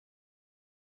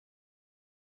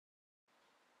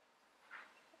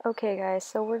Okay guys,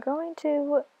 so we're going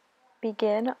to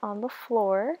begin on the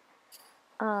floor.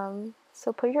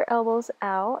 So put your elbows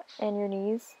out and your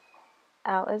knees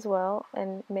out as well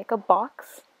and make a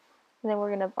box. And then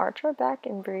we're going to arch our back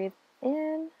and breathe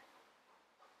in.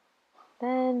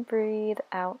 Then breathe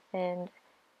out and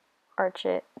arch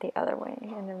it the other way.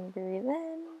 And then breathe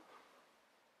in.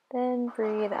 Then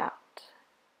breathe out.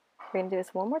 We're going to do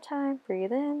this one more time.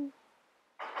 Breathe in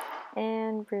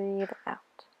and breathe out.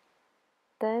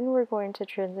 Then we're going to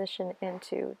transition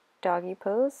into doggy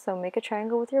pose. So make a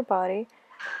triangle with your body.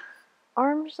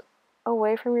 Arms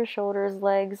away from your shoulders,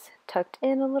 legs tucked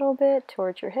in a little bit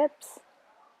towards your hips.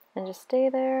 And just stay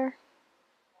there.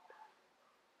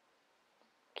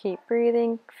 Keep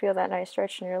breathing. Feel that nice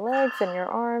stretch in your legs and your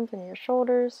arms and your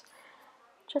shoulders.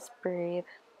 Just breathe.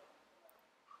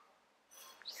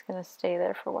 Just going to stay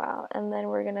there for a while. And then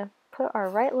we're going to put our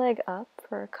right leg up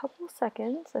for a couple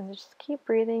seconds and just keep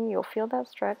breathing. You'll feel that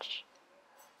stretch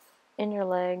in your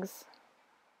legs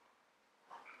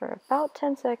for about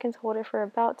 10 seconds. Hold it for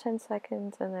about 10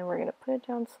 seconds, and then we're going to put it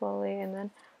down slowly, and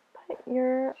then put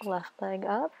your left leg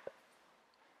up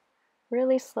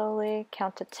really slowly.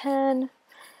 Count to 10.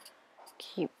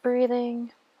 Keep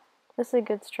breathing. This is a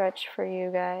good stretch for you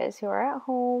guys who are at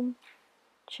home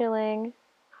chilling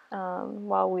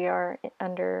while we are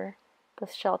under the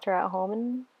shelter at home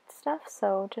and stuff.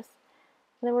 So just,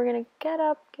 and then we're going to get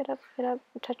up,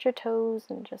 touch your toes,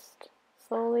 and just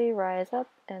slowly rise up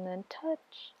and then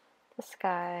touch the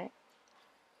sky.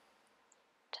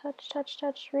 Touch, touch,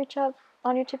 touch, reach up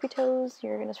on your tippy toes.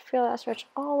 You're going to feel that stretch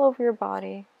all over your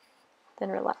body. Then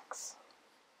relax.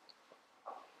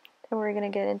 Then we're going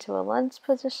to get into a lunge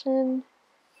position.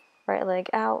 Right leg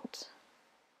out.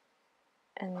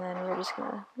 And then we're just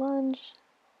going to lunge.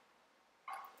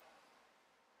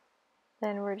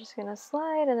 Then we're just going to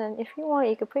slide. And then if you want,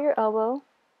 you could put your elbow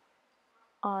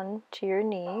onto your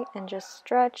knee and just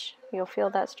stretch. You'll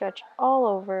feel that stretch all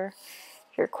over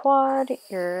your quad,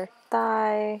 your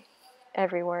thigh,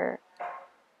 everywhere.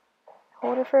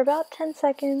 Hold it for about 10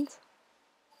 seconds.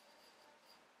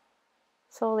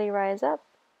 Slowly rise up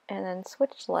and then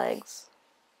switch legs.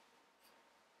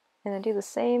 And then do the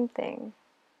same thing.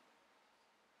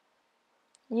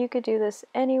 You could do this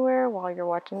anywhere while you're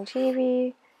watching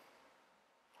TV,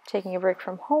 taking a break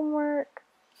from homework,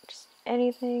 just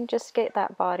anything. Just get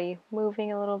that body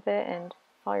moving a little bit and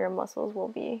all your muscles will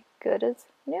be good as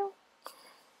new.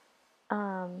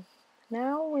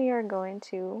 Now we are going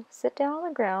to sit down on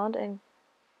the ground and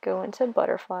go into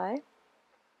butterfly.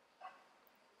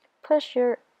 I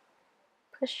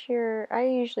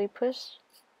usually push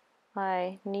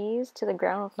my knees to the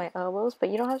ground with my elbows, but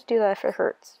you don't have to do that if it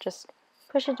hurts. Just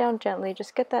push it down gently.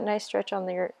 Just get that nice stretch on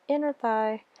your inner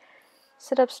thigh.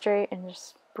 Sit up straight and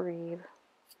just breathe.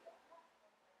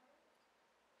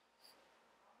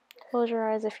 Close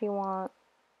your eyes if you want.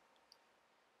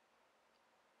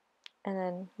 And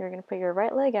then you're going to put your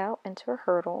right leg out into a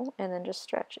hurdle and then just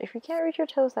stretch. If you can't reach your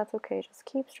toes, that's okay. Just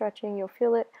keep stretching. You'll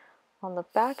feel it on the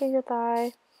back of your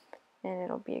thigh and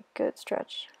it'll be a good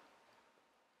stretch.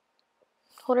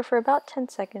 Hold it for about 10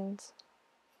 seconds.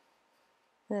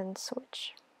 And then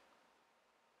switch.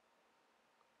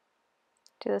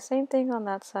 Do the same thing on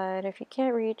that side. If you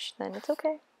can't reach, then it's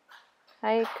okay.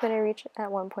 I couldn't reach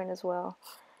at one point as well,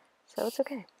 so it's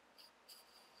okay.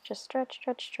 Just stretch,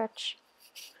 stretch, stretch.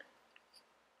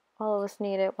 All of us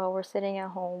need it while we're sitting at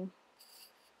home.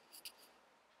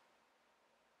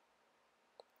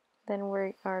 Then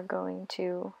we are going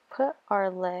to put our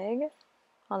leg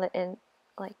on the end,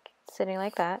 like sitting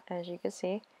like that, as you can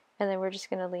see, and then we're just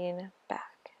going to lean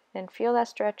back and feel that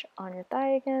stretch on your thigh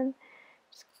again.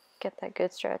 Just get that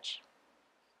good stretch.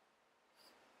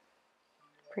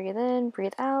 Breathe in,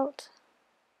 breathe out,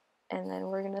 and then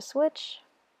we're going to switch.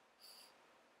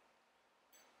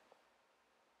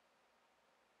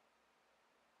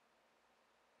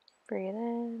 Breathe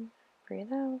in,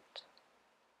 breathe out.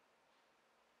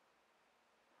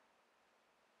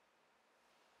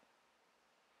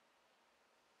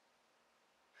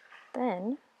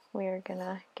 Then we are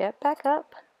gonna get back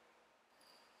up.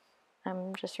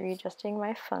 I'm just readjusting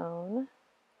my phone.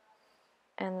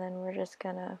 And then we're just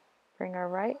gonna bring our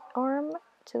right arm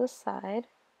to the side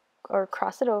or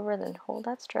cross it over and then hold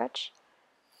that stretch.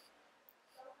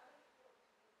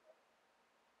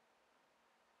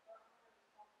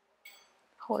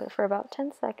 Hold it for about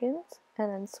 10 seconds and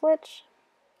then switch.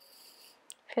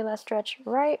 Feel that stretch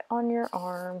right on your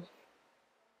arm.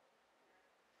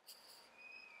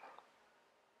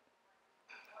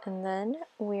 And then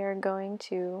we are going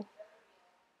to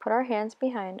put our hands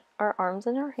behind our arms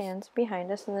and our hands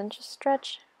behind us and then just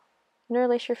stretch.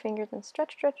 Interlace your fingers and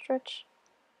stretch, stretch, stretch.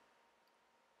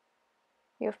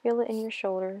 You'll feel it in your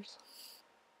shoulders.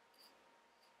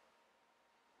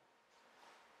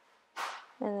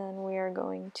 And then we are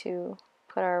going to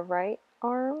put our right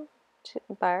arm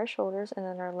by our shoulders and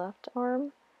then our left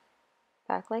arm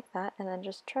back like that, and then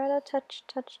just try to touch,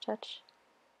 touch, touch.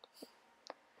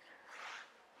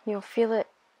 You'll feel it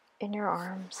in your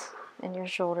arms and your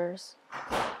shoulders.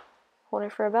 Hold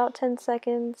it for about 10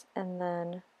 seconds and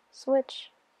then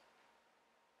switch.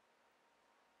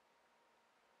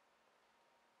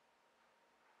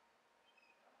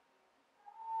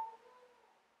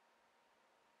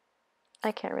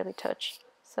 I can't really touch,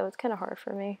 so it's kind of hard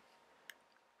for me.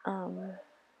 But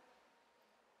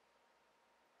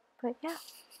yeah,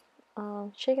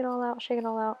 shake it all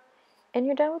out, and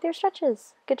you're done with your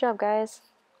stretches. Good job, guys.